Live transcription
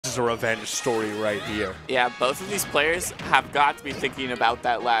is a revenge story right here. Yeah, both of these players have got to be thinking about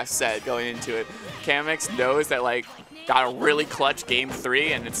that last set going into it. Kamex knows that, like, got a really clutch game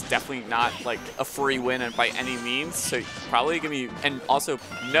 3, and it's definitely not like a free win by any means. So probably gonna be, and also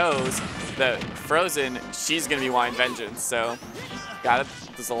knows that Frozen, she's gonna be wanting vengeance. So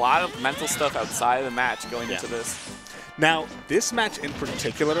there's a lot of mental stuff outside of the match going into this. Now, this match in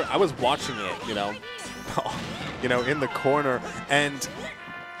particular, I was watching it, you know, in the corner, and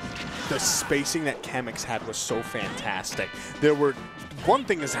the spacing that Kamex had was so fantastic. There were, one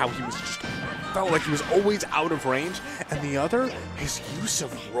thing is how he was just, felt like he was always out of range, and the other, his use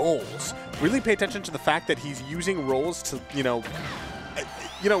of rolls. Really pay attention to the fact that he's using rolls to, you know,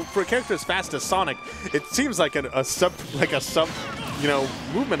 for a character as fast as Sonic, it seems like a sub, you know,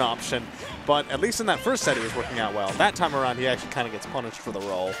 movement option. But at least in that first set, it was working out well. That time around, he actually kind of gets punished for the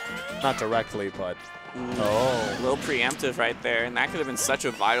roll, not directly, but. A little preemptive right there, and that could have been such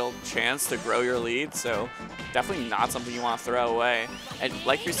a vital chance to grow your lead, so definitely not something you want to throw away. And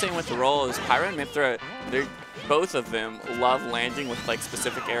like you're saying with the rolls, Pyra and Mythra, both of them love landing with like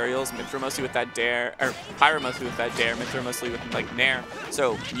specific aerials. Mythra mostly with that dare, or Pyra mostly with that dare, Mythra mostly with like nair.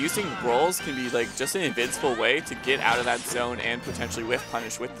 So using rolls can be like just an invincible way to get out of that zone and potentially whiff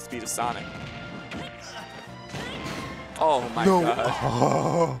punish with the speed of Sonic. Oh my god.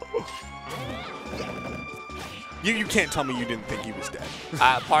 Oh. You can't tell me you didn't think he was dead.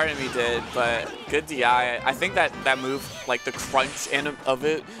 Part of me did, but good DI. I think that move, like the crunch end of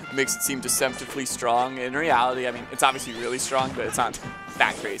it, makes it seem deceptively strong. In reality, I mean, it's obviously really strong, but it's not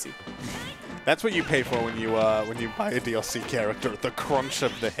that crazy. That's what you pay for when you buy a DLC character, the crunch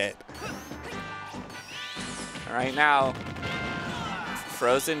of the hit. All right, now,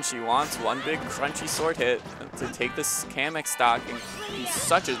 Frozen, she wants one big crunchy sword hit to take this Kamex stock and be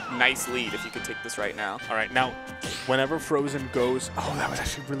such a nice lead if you could take this right now. All right, now, whenever Frozen goes, oh, that was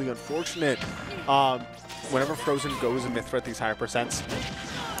actually really unfortunate. Whenever Frozen goes and Mythra at these higher percents,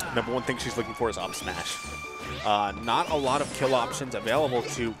 number one thing she's looking for is up smash. Not a lot of kill options available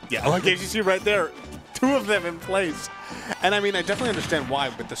to, like as you see right there, 2 of them in place. And I mean, I definitely understand why,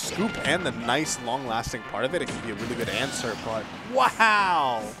 with the scoop and the nice long-lasting part of it, it can be a really good answer, but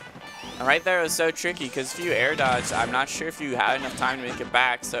wow! And right there, it was so tricky because if you air dodged, I'm not sure if you had enough time to make it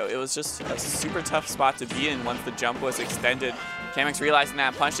back, so it was just a super tough spot to be in once the jump was extended. Kamex realizing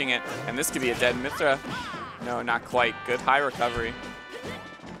that, punching it, and this could be a dead Mythra. No, not quite. Good high recovery.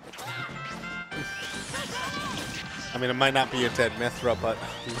 I mean, it might not be a dead Mythra, but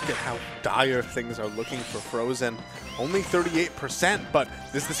look at how dire things are looking for Frozen. Only 38%, but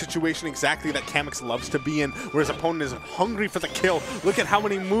this is the situation exactly that Kamex loves to be in, where his opponent is hungry for the kill. Look at how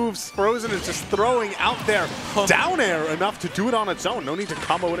many moves Frozen is just throwing out there. Down air enough to do it on its own. No need to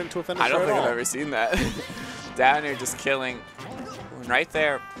combo it into a finisher I don't at think all. I've ever seen that. Down air just killing. And right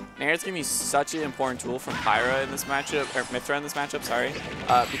there, Nair is going to be such an important tool from Pyra in this matchup, or Mythra in this matchup, sorry,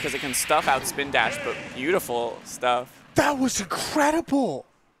 because it can stuff out spin dash, but beautiful stuff. That was incredible!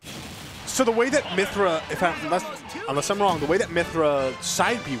 So the way that Mythra, unless I'm wrong, the way that Mythra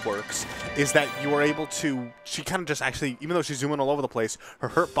side B works is that you are able to, she kind of just actually, even though she's zooming all over the place, her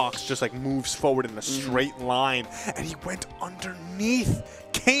hurt box just like moves forward in a straight line, and he went underneath,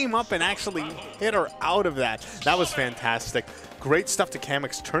 came up and actually hit her out of that. That was fantastic. Great stuff to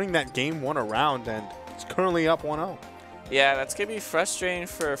Kamex, turning that game 1 around, and it's currently up 1-0. Yeah, that's going to be frustrating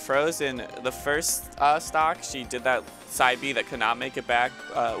for Frozen. The first stock, she did that side B that could not make it back,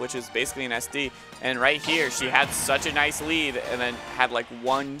 which is basically an SD. And right here, she had such a nice lead and then had like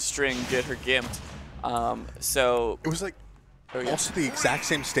one string get her gimped. So it was like also the exact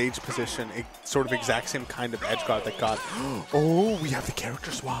same stage position, sort of exact same kind of edge guard that got, oh, we have the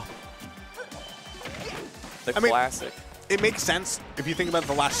character swap. The classic. It makes sense if you think about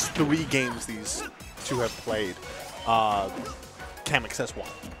the last 3 games these 2 have played. Kamex has won.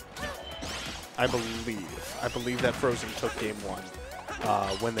 I believe that Frozen took game 1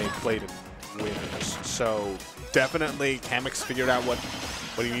 when they played in winners. So definitely Kamex figured out what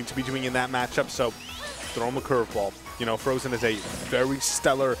he needs to be doing in that matchup. So throw him a curveball. You know, Frozen is a very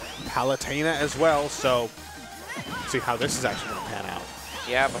stellar Palutena as well. So see how this is actually going to pan out.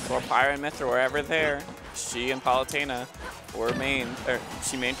 Yeah, before Pyra and Mythra were ever there, she and Palutena were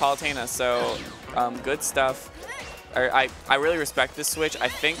she mained Palutena. So good stuff. I really respect this switch. I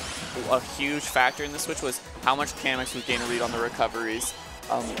think a huge factor in this switch was how much Kamex was gaining a lead on the recoveries.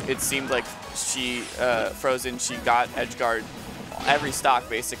 It seemed like Frozen, she got edge guard every stock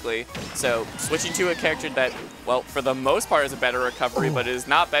basically. So switching to a character that, well, for the most part is a better recovery, but it is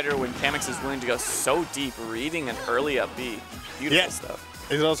not better when Kamex is willing to go so deep, reading an early up B. Beautiful stuff.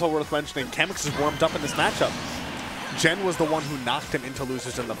 It's also worth mentioning Kamex is warmed up in this matchup. Jen was the one who knocked him into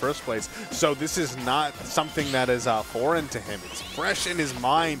losers in the first place. So this is not something that is foreign to him. It's fresh in his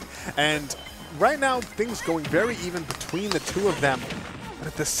mind. And right now, things going very even between the two of them. But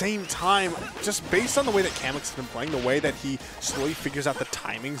at the same time, just based on the way that Kamex has been playing, the way that he slowly figures out the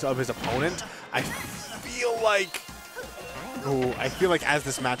timings of his opponent, I feel like as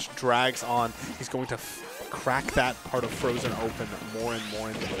this match drags on, he's going to crack that part of Frozen open more and more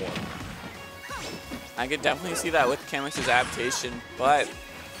and more. I could definitely see that with Kamex's adaptation, but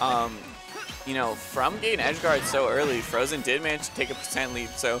you know, from getting edge guard so early, Frozen did manage to take a % lead.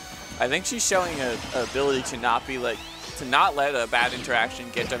 So I think she's showing an ability to not let a bad interaction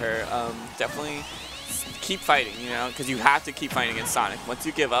get to her. Definitely keep fighting, you know, because you have to keep fighting against Sonic. Once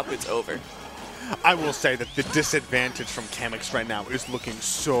you give up, it's over. I will say that the disadvantage from Kamex right now is looking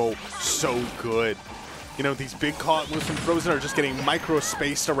so good. You know, these big caught moves from Frozen are just getting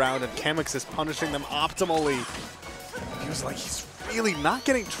micro-spaced around, and Kamex is punishing them optimally. It feels like he's really not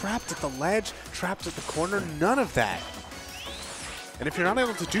getting trapped at the ledge, trapped at the corner, none of that. And if you're not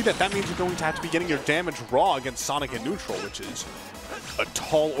able to do that, that means you're going to have to be getting your damage raw against Sonic in neutral, which is a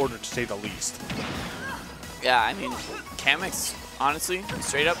tall order to say the least. Yeah, I mean, Kamex, honestly,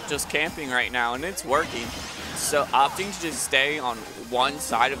 straight up just camping right now, and it's working. So opting to just stay on one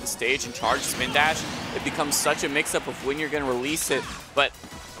side of the stage and charge spin dash, it becomes such a mix-up of when you're going to release it. But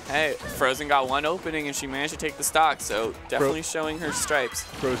hey, Frozen got one opening and she managed to take the stock, so definitely showing her stripes.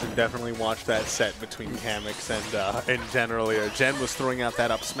 Frozen definitely watched that set between Kamex and Jen earlier. Jen was throwing out that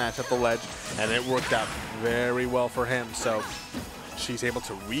up smash at the ledge, and it worked out very well for him. So she's able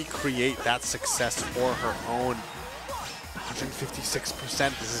to recreate that success for her own.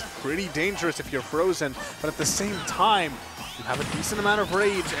 156%. This is pretty dangerous if you're Frozen, but at the same time, you have a decent amount of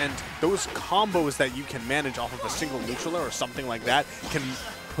rage, and those combos that you can manage off of a single neutral or something like that can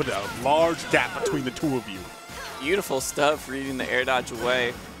put a large gap between the two of you. Beautiful stuff, reading the air dodge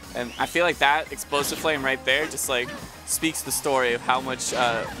away. And I feel like that explosive flame right there just like speaks the story of how much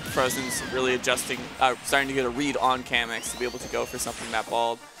Frozen's really adjusting, starting to get a read on Kamex to be able to go for something that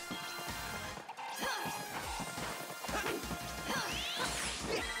bald.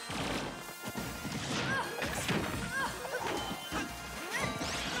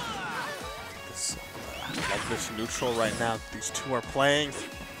 Love this neutral right now. These two are playing.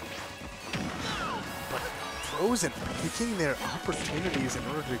 But Frozen picking their opportunities in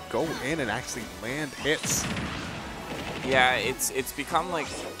order to go in and actually land hits. Yeah, it's become like,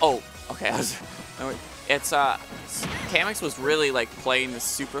 oh, okay. It's Kamex was really like playing the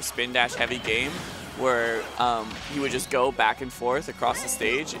super spin dash heavy game where he would just go back and forth across the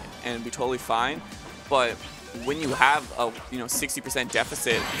stage and be totally fine. But when you have a 60%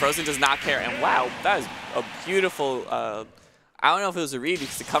 deficit, Frozen does not care. And wow, that is a beautiful. I don't know if it was a read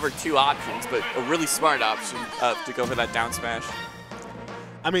because it covered two options, but a really smart option to go for that down smash.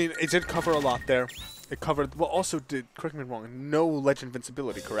 I mean, it did cover a lot there. It covered, well, also did, correct me if I'm wrong, no ledge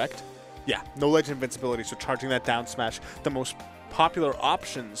invincibility, correct? Yeah, no ledge invincibility, so charging that down smash. The most popular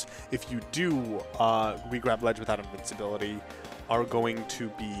options, if you do regrab ledge without invincibility, are going to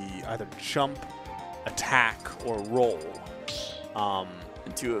be either jump, attack, or roll.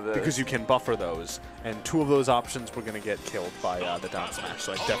 And two of those. Because you can buffer those, and two of those options were going to get killed by the down smash,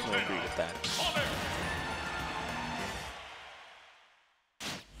 so I definitely agree with that.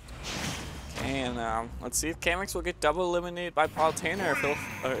 And let's see if Kamex will get double eliminated by Palutena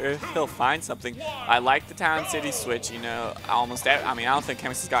or if he'll find something. I like the Town City switch, you know, almost every, I mean, I don't think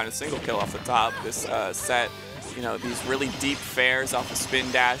Kamex has gotten a single kill off the top this set. You know, these really deep fairs off the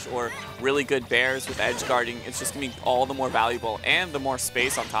spin dash or really good bears with edge guarding, it's just going to be all the more valuable, and the more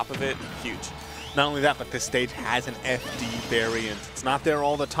space on top of it, huge. Not only that, but this stage has an FD variant. It's not there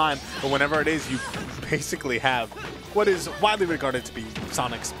all the time, but whenever it is, you basically have what is widely regarded to be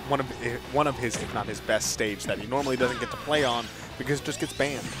Sonic's one of his, if not his best stage that he normally doesn't get to play on because it just gets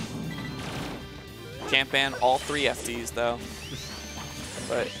banned. Can't ban all three FDs though.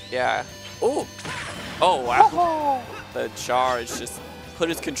 But yeah. Oh! Oh wow. The charge just put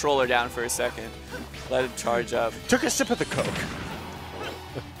his controller down for a second. Let it charge up. Took a sip of the Coke.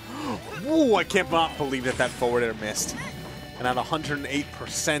 Ooh, I can't believe that forward air missed. And at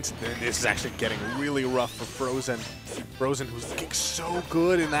 108%, this is actually getting really rough for Frozen. Frozen, who's looking so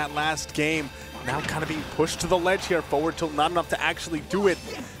good in that last game, now kind of being pushed to the ledge here. Forward tilt, not enough to actually do it.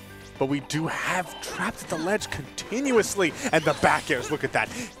 But we do have trapped at the ledge continuously. And the back airs, look at that.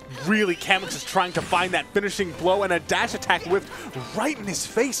 Really, Kamex is trying to find that finishing blow, and a dash attack whipped right in his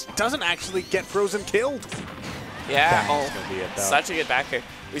face doesn't actually get Frozen killed. Yeah, be it, such a good back air.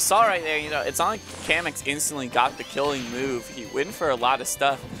 We saw right there, you know, it's not like Kamex instantly got the killing move. He went for a lot of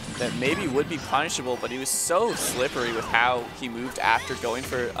stuff, that maybe would be punishable, but he was so slippery with how he moved after going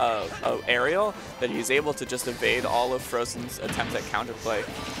for a aerial that he was able to just evade all of Frozen's attempts at counterplay.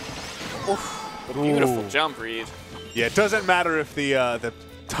 Oof, a beautiful jump read. Yeah, it doesn't matter if the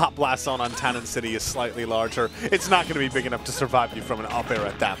top blast zone on Town and City is slightly larger. It's not going to be big enough to survive you from an up air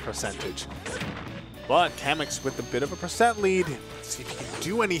at that percentage. But Kamex with a bit of a percent lead. Let's see if he can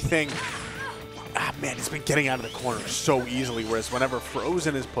do anything. Ah, man, he's been getting out of the corner so easily, whereas whenever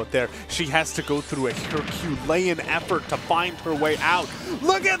Frozen is put there, she has to go through a Herculean effort to find her way out.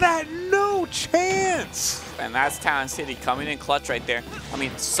 Look at that, no chance! And that's Town City coming in clutch right there. I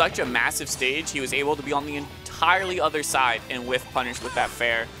mean, such a massive stage, he was able to be on the entirely other side and whiff punish with that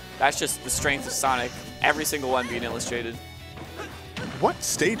fair. That's just the strength of Sonic, every single one being illustrated. What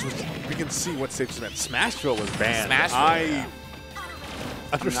stage was, we can see what stage was banned. Smashville was banned. Smashville,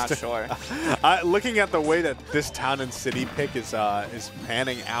 I'm not sure. Looking at the way that this Town and City pick is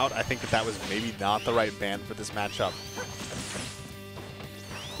panning out, I think that was maybe not the right ban for this matchup.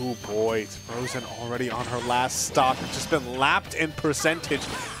 Oh boy, it's Frozen already on her last stock. It's just been lapped in percentage.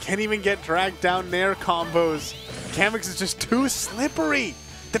 Can't even get dragged down nair combos. Kamex is just too slippery.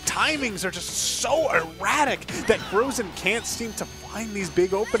 The timings are just so erratic that Frozen can't seem to find these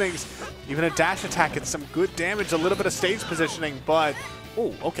big openings. Even a dash attack gets some good damage, a little bit of stage positioning, but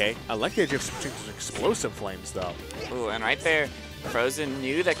oh, okay. I like the idea of switching to explosive flames, though. Ooh, and right there, Frozen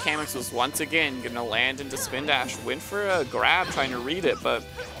knew that Kamex was once again going to land into spin dash, went for a grab trying to read it, but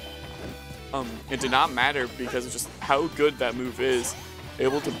it did not matter because of just how good that move is.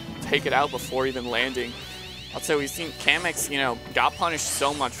 Able to take it out before even landing. Also, we've seen Kamex, got punished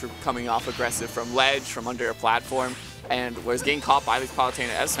so much for coming off aggressive from ledge, from under a platform, and was getting caught by these Palutena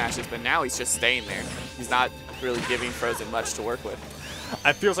F smashes, but now he's just staying there. He's not really giving Frozen much to work with.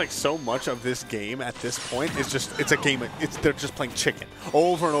 It feels like so much of this game at this point is just, it's a game, they're just playing chicken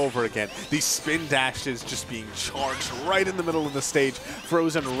over and over again. These spin dashes just being charged right in the middle of the stage,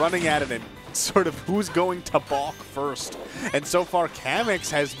 Frozen running at it and sort of who's going to balk first. And so far,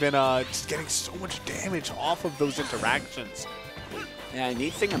 Kamex has been just getting so much damage off of those interactions. Yeah, a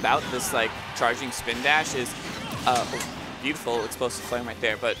neat thing about this charging spin dash is beautiful explosive flame right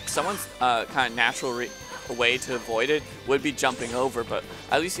there, but someone's kind of natural way to avoid it would be jumping over, but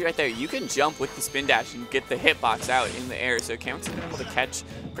at least right there, you can jump with the spin dash and get the hitbox out in the air. So Kamex has been able to catch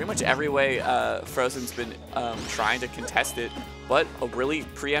pretty much every way Frozen's been trying to contest it, but a really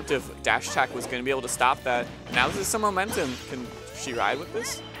preemptive dash attack was going to be able to stop that. Now this is some momentum. Can she ride with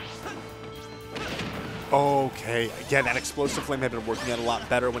this? Okay, again, that explosive flame had been working out a lot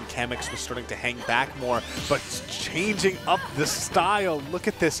better when Kamex was starting to hang back more, but it's changing up the style. Look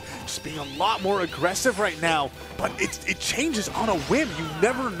at this, just being a lot more aggressive right now, but it changes on a whim. You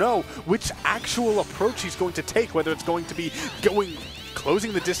never know which actual approach he's going to take, whether it's going to be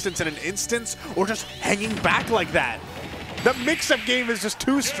closing the distance in an instance or just hanging back like that. The mix-up game is just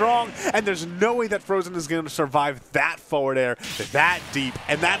too strong, and there's no way that Frozen is going to survive that forward air that deep,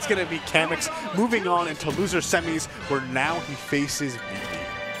 and that's going to be Kamex moving on into loser semis, where now he faces BB.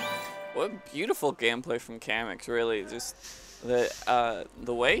 What beautiful gameplay from Kamex, really. Just the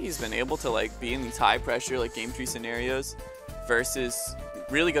way he's been able to be in these high-pressure game 3 scenarios versus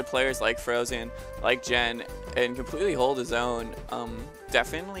really good players like Frozen, like Jen, and completely hold his own.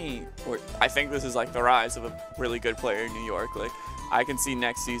 Definitely, I think this is the rise of a really good player in New York. I can see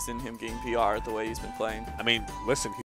next season him getting PR the way he's been playing. I mean, listen,